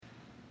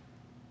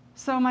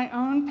So my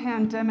own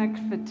pandemic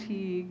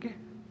fatigue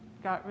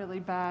got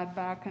really bad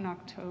back in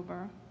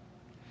October.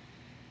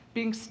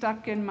 Being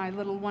stuck in my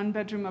little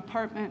one-bedroom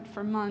apartment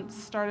for months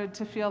started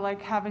to feel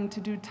like having to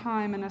do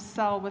time in a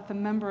cell with a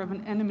member of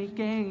an enemy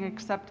gang,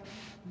 except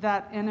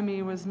that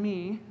enemy was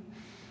me,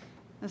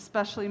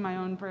 especially my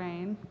own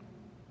brain.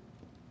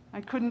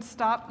 I couldn't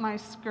stop my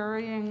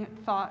scurrying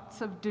thoughts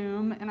of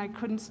doom, and I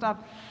couldn't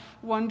stop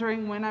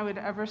wondering when I would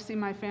ever see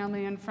my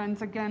family and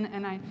friends again,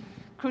 and I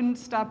couldn't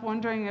stop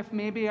wondering if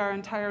maybe our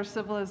entire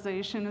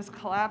civilization is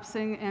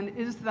collapsing, and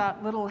is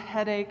that little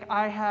headache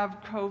I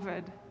have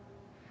COVID?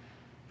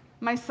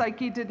 My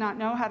psyche did not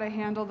know how to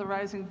handle the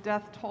rising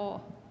death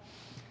toll.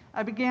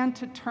 I began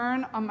to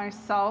turn on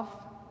myself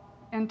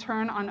and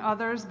turn on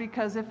others,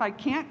 because if I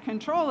can't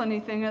control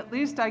anything, at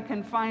least I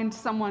can find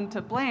someone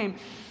to blame.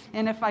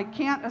 And if I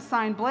can't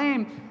assign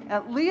blame,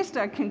 at least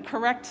I can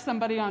correct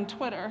somebody on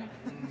Twitter.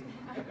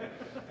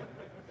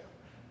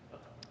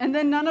 And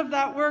then none of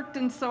that worked,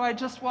 and so I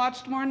just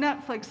watched more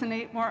Netflix and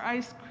ate more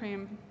ice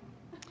cream.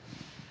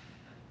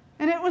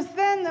 And it was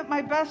then that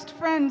my best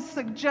friend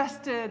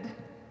suggested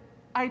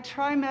I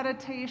try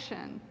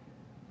meditation,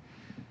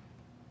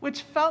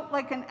 which felt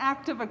like an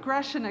act of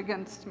aggression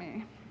against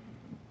me.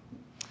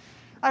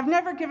 I've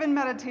never given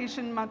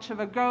meditation much of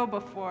a go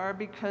before,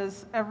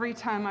 because every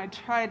time I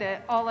tried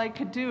it, all I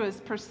could do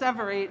is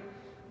perseverate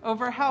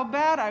over how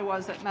bad I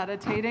was at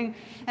meditating,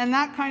 and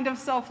that kind of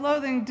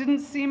self-loathing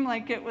didn't seem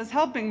like it was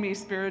helping me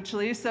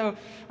spiritually, so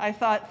I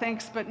thought,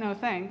 thanks but no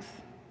thanks.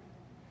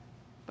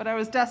 But I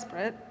was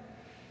desperate,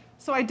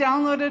 so I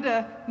downloaded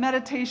a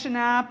meditation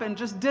app and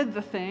just did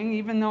the thing,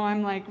 even though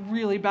I'm like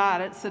really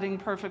bad at sitting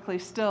perfectly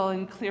still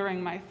and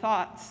clearing my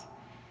thoughts.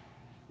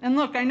 And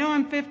look, I know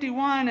I'm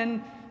 51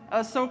 and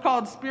a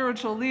so-called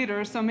spiritual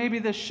leader, so maybe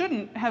this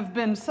shouldn't have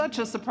been such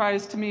a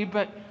surprise to me,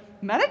 but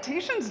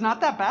meditation's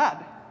not that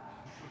bad.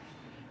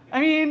 I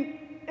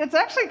mean, it's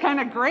actually kind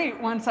of great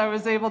once I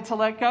was able to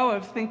let go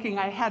of thinking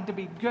I had to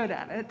be good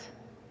at it.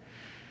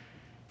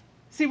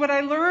 See, what I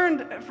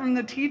learned from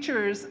the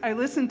teachers I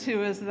listened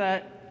to is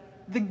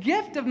that the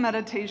gift of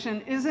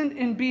meditation isn't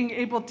in being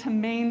able to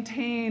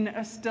maintain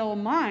a still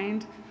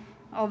mind,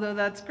 although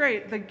that's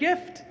great. The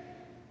gift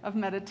of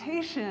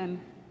meditation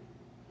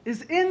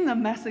is in the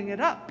messing it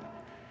up.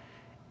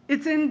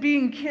 It's in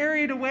being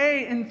carried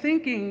away in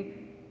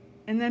thinking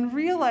and then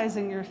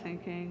realizing you're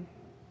thinking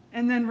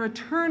and then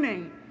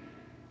returning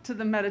to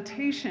the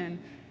meditation.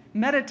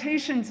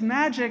 Meditation's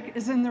magic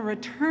is in the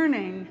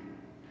returning,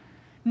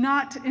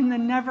 not in the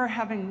never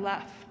having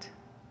left.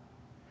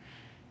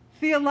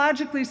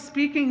 Theologically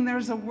speaking,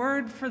 there's a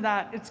word for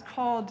that. It's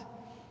called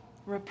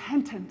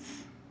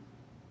repentance.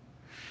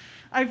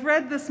 I've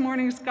read this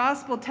morning's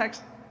gospel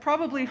text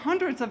probably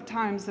hundreds of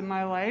times in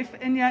my life,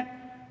 and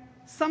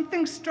yet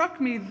something struck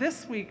me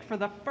this week for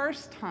the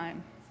first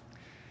time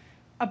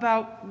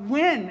about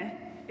when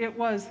it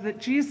was that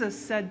Jesus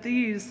said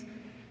these,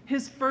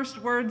 his first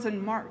words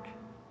in Mark.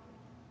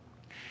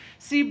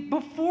 See,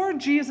 before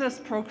Jesus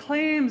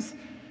proclaims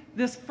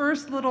this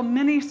first little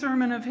mini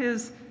sermon of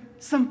his,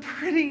 some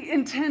pretty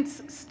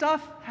intense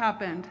stuff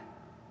happened.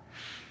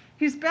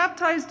 He's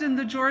baptized in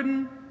the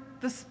Jordan,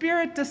 the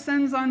Spirit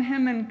descends on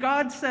him, and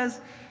God says,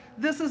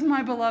 "This is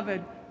my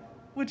beloved,"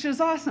 which is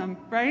awesome,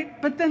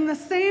 right? But then the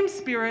same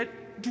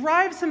Spirit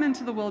drives him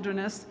into the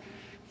wilderness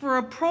for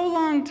a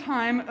prolonged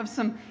time of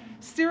some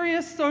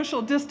serious social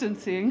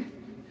distancing.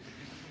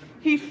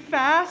 He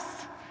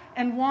fasts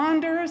and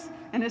wanders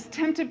and is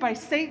tempted by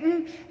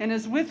Satan and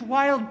is with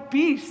wild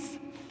beasts,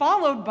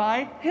 followed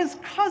by his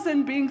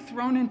cousin being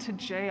thrown into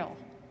jail.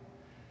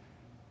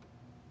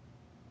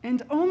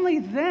 And only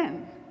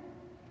then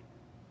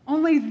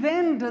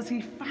does he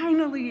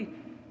finally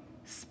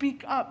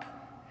speak up.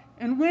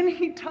 And when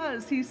he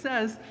does, he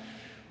says,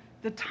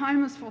 "The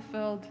time is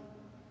fulfilled.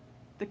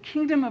 The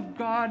kingdom of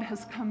God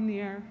has come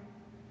near.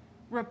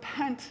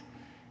 Repent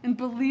and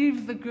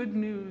believe the good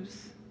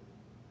news."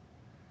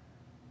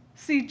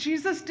 See,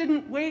 Jesus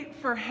didn't wait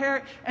for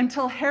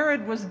until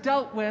Herod was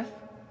dealt with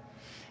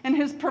and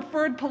his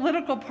preferred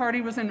political party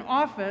was in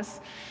office,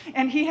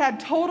 and he had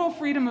total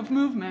freedom of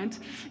movement,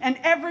 and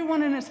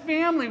everyone in his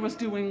family was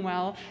doing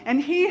well,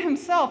 and he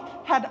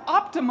himself had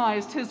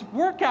optimized his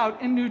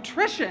workout and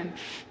nutrition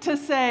to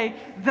say,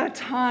 "The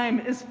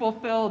time is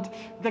fulfilled.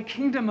 The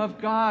kingdom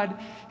of God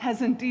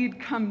has indeed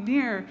come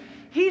near."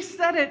 He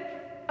said it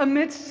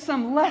amidst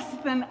some less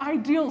than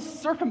ideal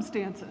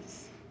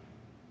circumstances.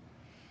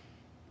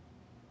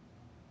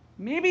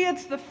 Maybe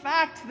it's the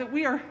fact that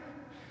we are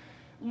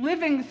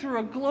living through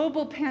a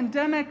global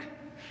pandemic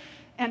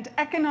and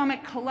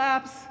economic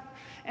collapse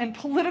and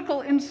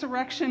political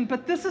insurrection,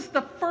 but this is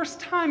the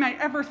first time I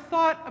ever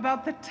thought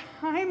about the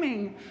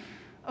timing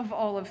of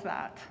all of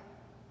that.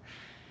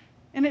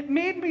 And it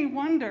made me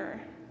wonder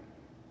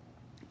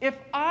if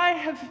I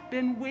have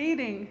been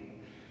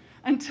waiting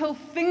until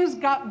things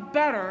got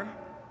better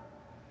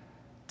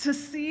to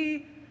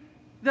see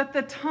that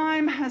the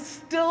time has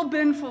still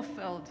been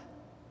fulfilled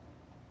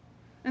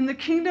and the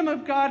kingdom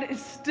of God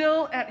is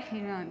still at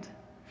hand,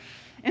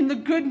 and the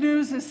good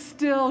news is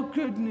still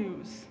good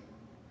news.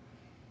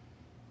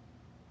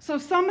 So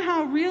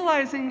somehow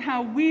realizing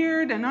how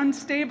weird and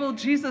unstable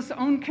Jesus'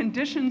 own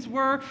conditions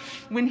were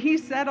when he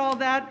said all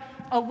that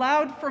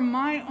allowed for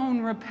my own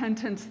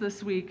repentance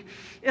this week.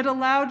 It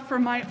allowed for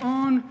my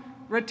own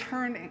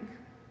returning.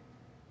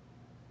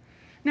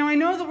 Now, I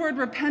know the word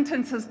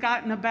repentance has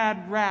gotten a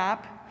bad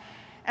rap,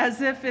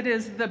 as if it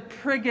is the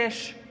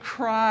priggish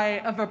cry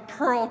of a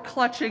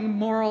pearl-clutching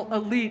moral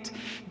elite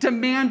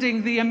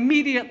demanding the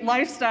immediate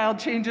lifestyle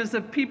changes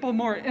of people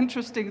more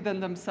interesting than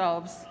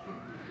themselves.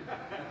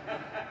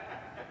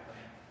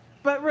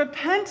 But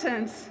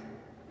repentance,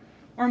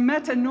 or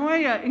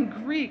metanoia in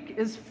Greek,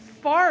 is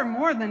far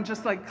more than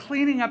just like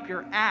cleaning up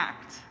your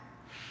act.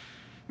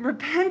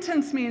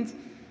 Repentance means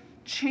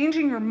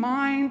changing your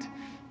mind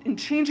and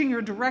changing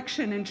your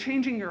direction and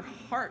changing your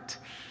heart.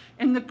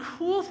 And the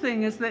cool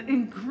thing is that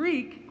in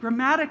Greek,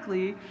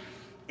 grammatically,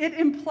 it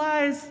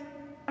implies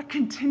a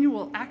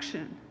continual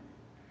action,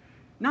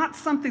 not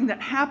something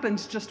that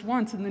happens just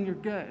once and then you're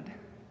good.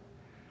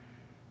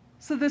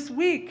 So this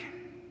week,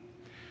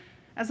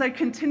 as I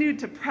continued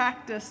to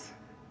practice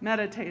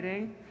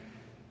meditating,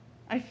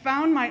 I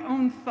found my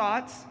own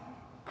thoughts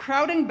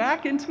crowding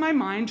back into my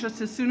mind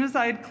just as soon as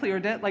I had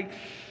cleared it, like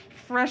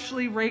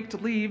freshly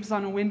raked leaves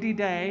on a windy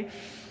day.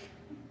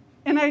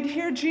 And I'd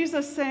hear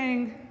Jesus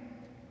saying,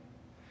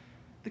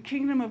 "The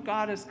kingdom of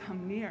God has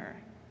come near.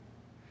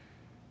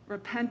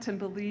 Repent and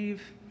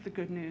believe the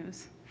good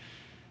news."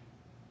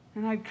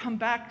 And I'd come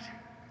back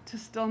to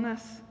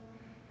stillness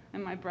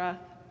and my breath.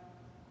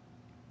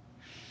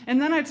 And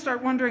then I'd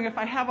start wondering if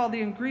I have all the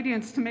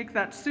ingredients to make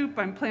that soup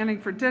I'm planning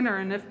for dinner,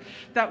 and if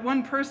that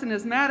one person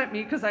is mad at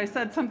me because I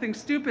said something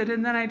stupid,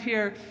 and then I'd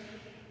hear,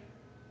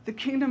 "The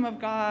kingdom of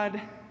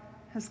God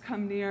has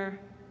come near.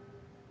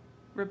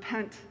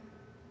 Repent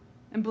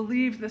and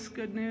believe this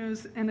good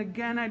news." And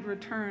again I'd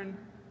return.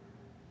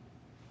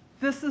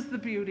 This is the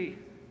beauty.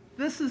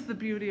 This is the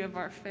beauty of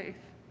our faith,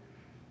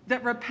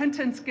 that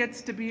repentance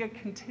gets to be a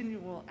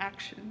continual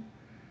action.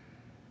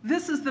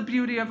 This is the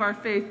beauty of our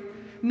faith.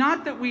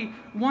 Not that we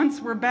once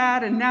were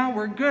bad and now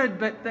we're good,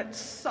 but that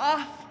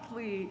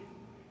softly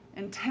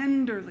and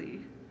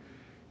tenderly,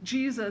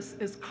 Jesus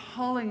is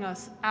calling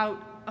us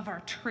out of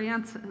our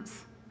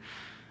trances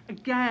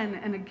again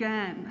and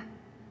again.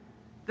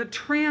 The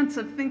trance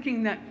of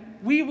thinking that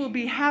we will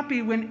be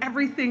happy when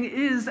everything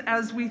is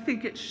as we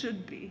think it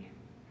should be.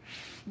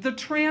 The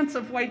trance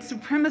of white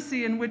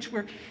supremacy in which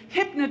we're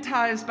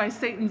hypnotized by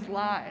Satan's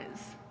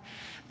lies.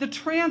 The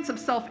trance of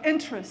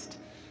self-interest.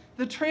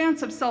 The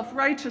trance of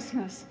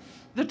self-righteousness,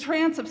 the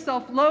trance of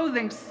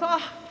self-loathing,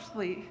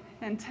 softly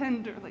and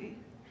tenderly.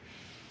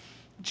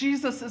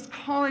 Jesus is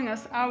calling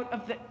us out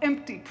of the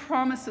empty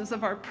promises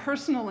of our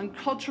personal and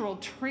cultural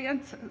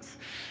trances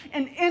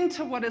and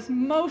into what is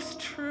most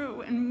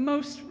true and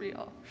most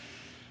real.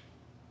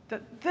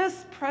 That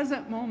this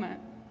present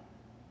moment,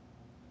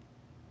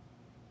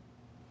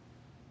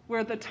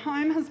 where the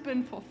time has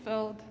been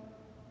fulfilled,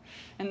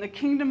 and the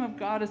kingdom of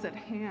God is at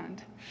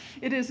hand.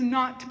 It is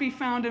not to be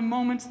found in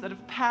moments that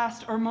have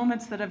passed or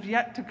moments that have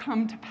yet to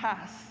come to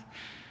pass.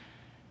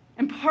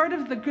 And part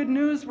of the good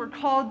news we're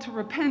called to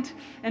repent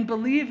and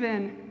believe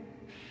in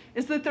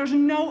is that there's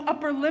no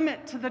upper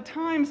limit to the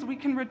times we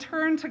can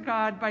return to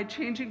God by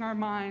changing our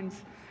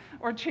minds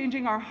or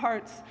changing our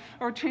hearts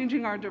or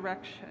changing our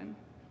direction.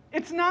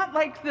 It's not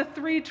like the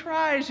 3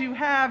 tries you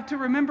have to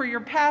remember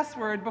your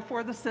password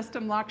before the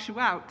system locks you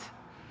out.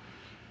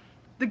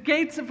 The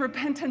gates of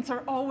repentance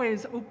are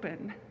always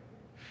open.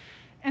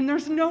 And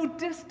there's no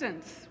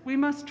distance we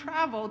must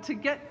travel to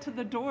get to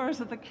the doors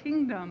of the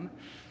kingdom.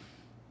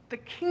 The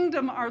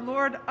kingdom our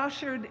Lord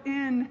ushered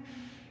in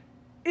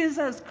is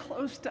as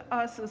close to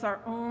us as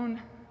our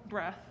own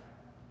breath,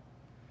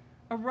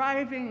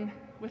 arriving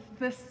with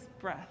this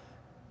breath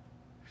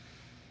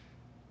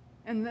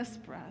and this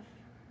breath.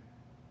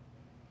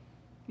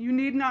 You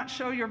need not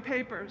show your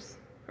papers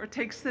or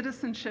take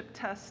citizenship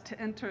tests to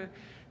enter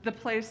the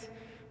place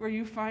where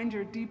you find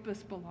your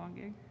deepest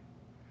belonging.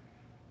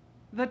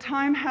 The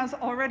time has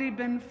already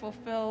been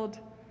fulfilled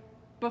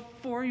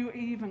before you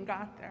even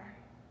got there.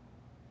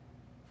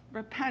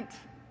 Repent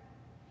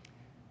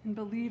and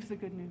believe the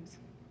good news.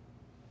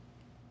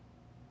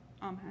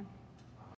 Amen.